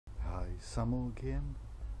Sammo again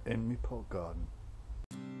in my pot garden.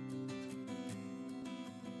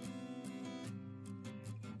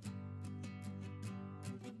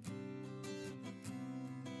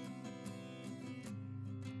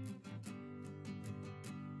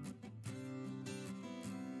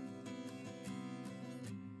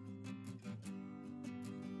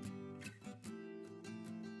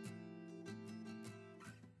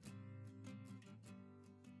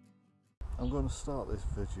 I'm going to start this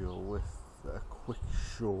video with a quick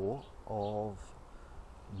show of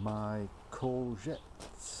my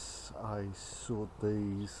courgettes. I sowed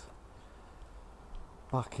these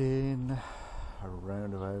back in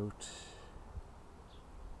around about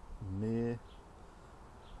May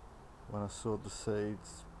when I sowed the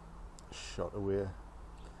seeds, shot away.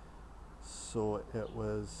 So it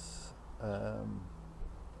was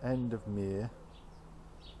end of May,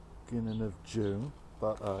 beginning of June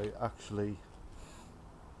that I actually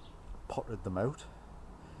potted them out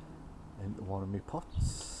into one of my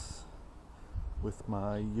pots with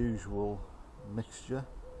my usual mixture,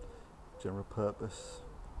 general purpose,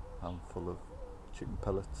 handful of chicken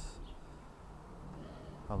pellets,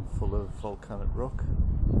 handful of volcanic rock,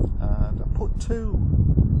 and I put 2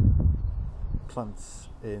 plants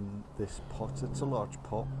in this pot. It's a large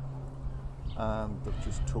pot and they've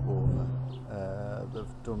just took over.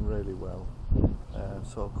 They've done really well.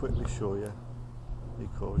 So I'll quickly show you the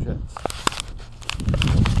courgettes.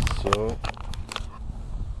 So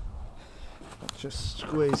I'll just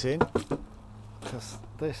squeeze in, because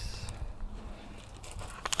this,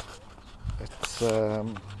 it's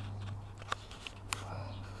can't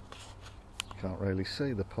really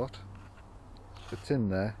see the pot. It's in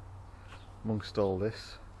there amongst all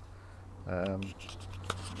this.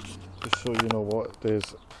 Just so you know what it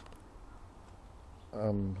is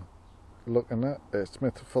I'm looking at. It's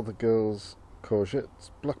Smith for the Girls Courgettes,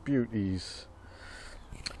 Black Beauties.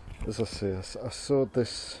 As I say, I sowed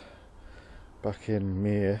this back in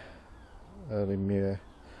May, early May,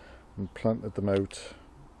 and planted them out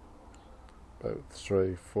about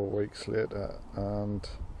 3-4 weeks later, and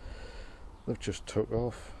they've just took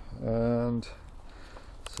off. And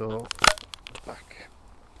so back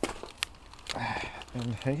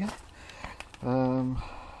in here,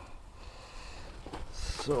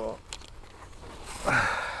 so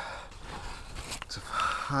to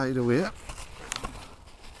hide away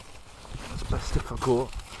it's best if I go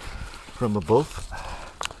from above.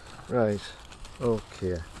 Right,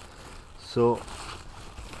 okay, so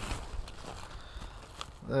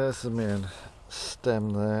there's the main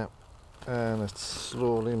stem there, and it's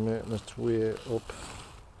slowly making its way up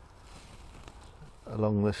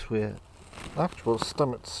along this way. The actual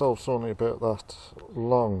stem itself's only about that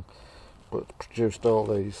long, but it's produced all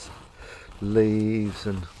these leaves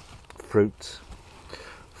and fruits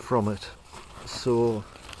from it. So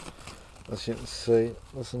as you can see,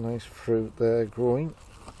 there's a nice fruit there growing.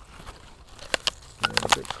 A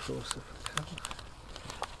bit closer if I can.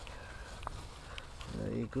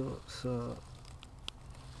 There you go. So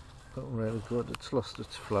looking really good. It's lost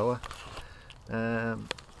its flower. As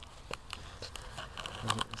you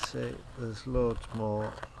can see, there's loads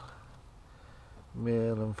more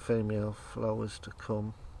male and female flowers to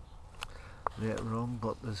come later on,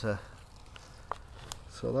 but there's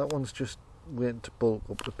so that one's just waiting to bulk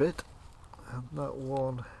up a bit, and that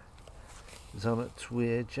one is on its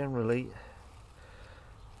way. Generally,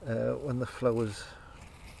 when the flower's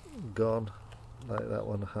gone, like that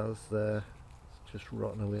one has there, it's just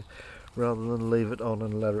rotting away. Rather than leave it on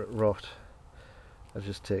and let it rot, I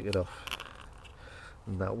just take it off,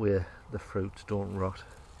 and that way the fruits don't rot.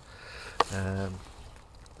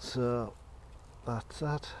 So that's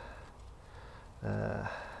that.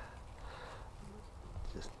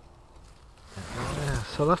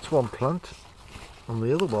 So that's one plant, and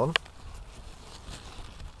the other one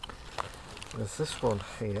is this one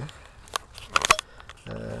here.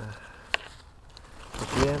 Again,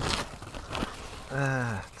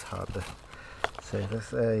 it's hard to say this.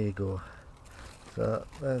 There you go. So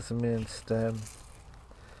there's the main stem.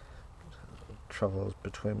 Travels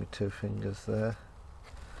between my 2 fingers there.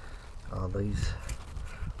 All these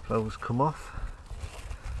flowers come off.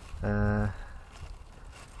 As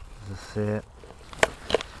I say,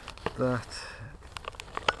 that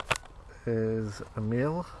is a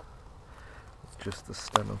male. It's just the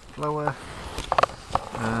stem and flower,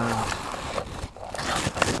 and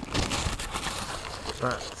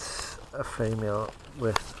that's a female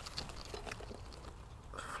with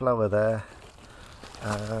flower there,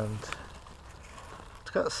 and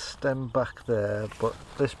it's got a stem back there, but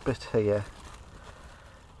this bit here,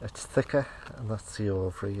 it's thicker, and that's the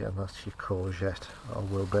ovary, and that's your courgette, or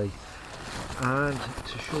will be. and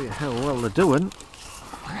to show you how well they're doing,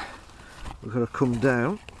 we're going to come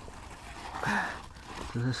down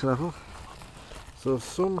to this level. So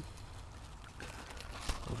some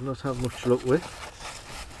I've not had much luck with.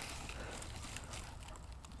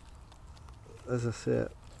 As I say,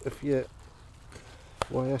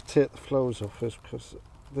 why I take the flowers off is because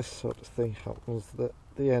this sort of thing happens, that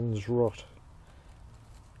the ends rot.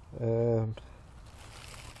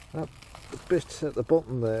 That bit at the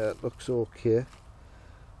bottom there looks okay.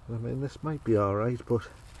 I mean, this might be alright, but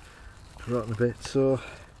it's rotten a bit, so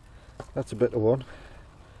that's a bit of one.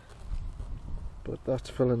 But that's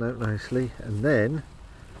filling out nicely, and then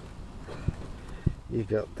you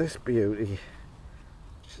got this beauty,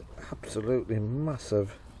 which is absolutely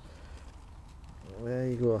massive. There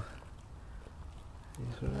you go.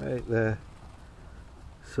 He's right there.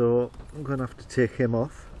 So I'm going to have to take him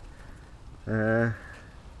off and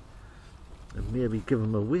maybe give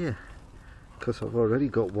him away, because I've already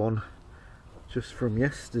got one just from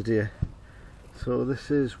yesterday. So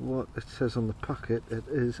this is what it says on the packet. It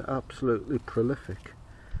is absolutely prolific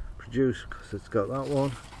produce, because it's got that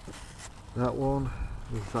one,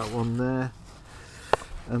 there's that one there,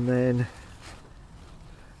 and then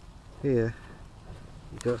here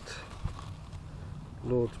you got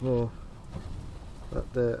loads more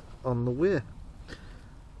that they're on the way.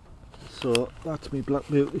 So that's me black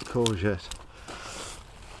beauty courgette.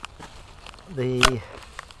 The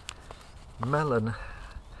melon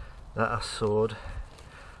that I sowed,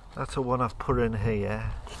 that's the one I've put in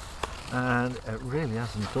here, and it really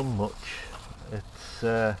hasn't done much. It's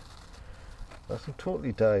hasn't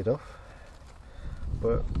totally died off,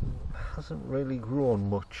 but hasn't really grown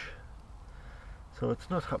much, so it's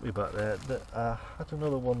not happy about that. I had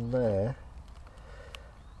another one there,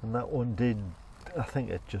 and that one did, I think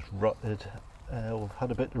it just rotted. We've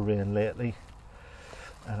had a bit of rain lately,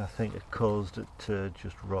 and I think it caused it to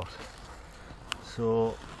just rot.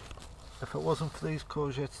 So if it wasn't for these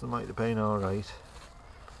courgettes, they might have been alright,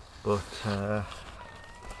 but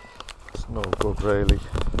it's no good really.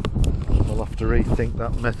 We'll have to rethink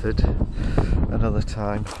that method another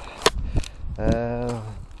time. I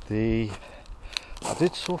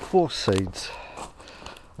did sow 4 seeds,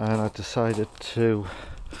 and I decided to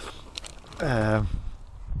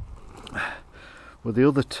with the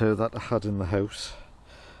other 2 that I had in the house,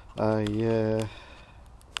 I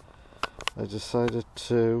decided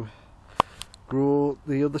to grow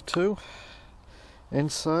the other 2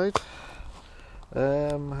 inside,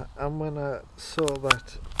 and when I saw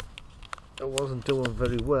that it wasn't doing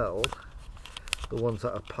very well, the ones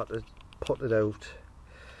that I potted out,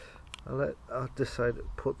 I decided to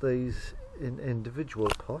put these in individual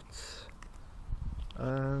pots,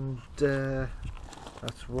 and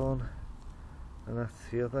that's one, and that's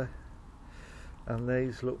the other, and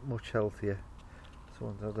these look much healthier. So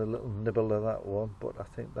I had a little nibble of that one, but I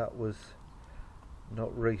think that was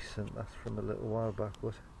not recent, that's from a little while back.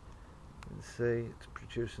 But you can see it's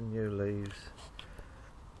producing new leaves,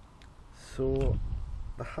 so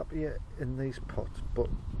they're happier in these pots, but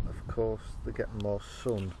of course they're getting more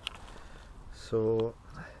sun. So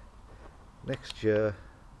next year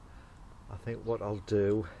I think what I'll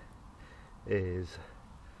do is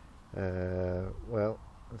well,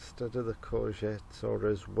 instead of the courgettes, or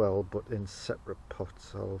as well but in separate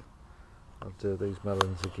pots, I'll do these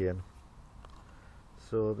melons again.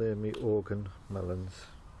 So they're me organ melons,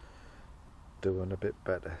 doing a bit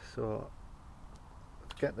better. So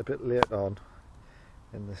it's getting a bit late on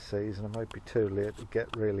in the season. I might be too late to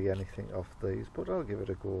get really anything off these, but I'll give it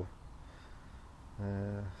a go.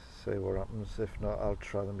 See what happens. If not, I'll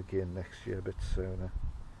try them again next year a bit sooner.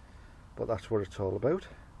 But that's what it's all about.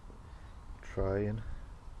 Trying.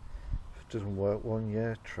 If it doesn't work one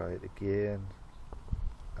year, try it again.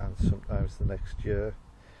 And sometimes the next year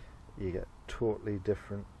you get totally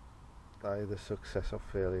different, either success or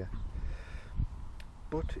failure.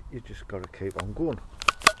 But you just got to keep on going.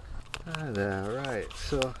 There, right.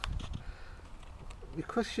 So the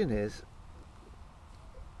question is,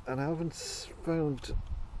 and I haven't found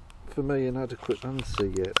for me an adequate answer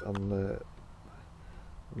yet on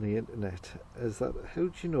the internet, is that how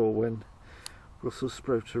do you know when Brussels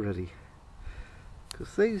sprouts are ready?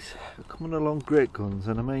 Because these are coming along great guns,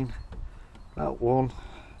 and I mean that one,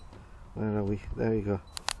 where are we? There you go.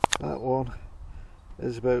 That one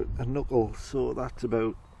is about a knuckle, so that's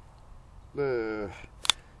about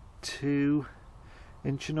 2.5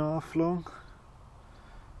 inches long.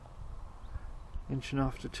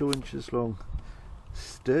 1.5 to 2 inches long.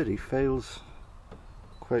 Sturdy, fails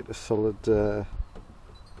quite a solid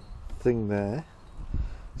thing there.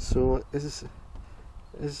 So is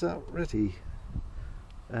that ready?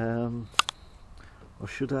 Or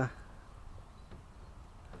should I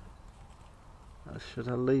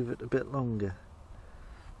leave it a bit longer?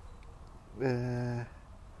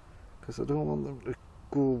 Because I don't want them to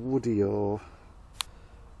go woody or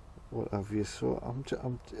what have you. So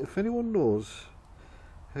if anyone knows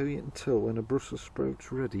how you can tell when a Brussels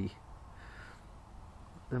sprout's ready,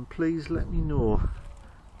 then please let me know.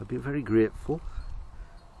 I'd be very grateful.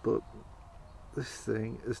 But this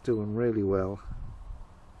thing is doing really well,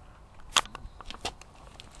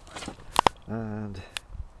 and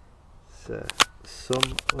so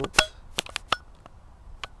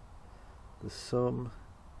there's some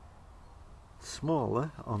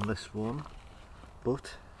smaller on this one,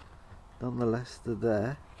 but nonetheless they're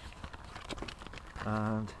there,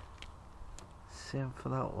 and same for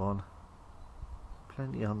that one,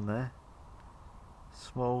 plenty on there,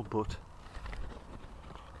 small, but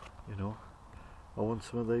you know, I want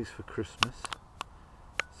some of these for Christmas,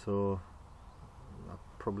 so I'll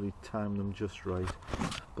probably time them just right.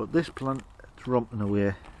 But this plant is romping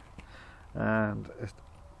away, and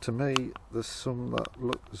to me there's some that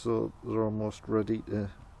look as though they're almost ready to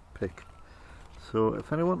pick. So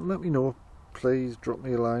if anyone, let me know, please drop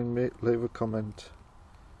me a line, mate, leave a comment,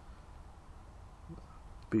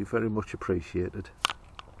 be very much appreciated.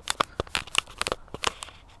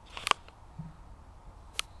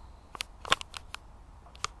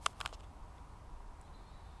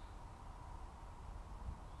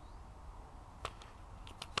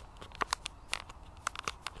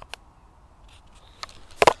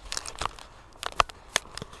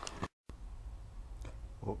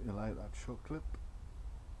 Hope you like that short clip.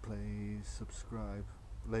 Please subscribe,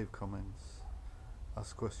 leave comments,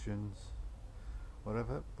 ask questions,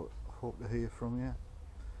 whatever, but hope to hear from you.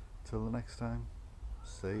 Till the next time,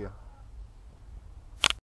 see ya.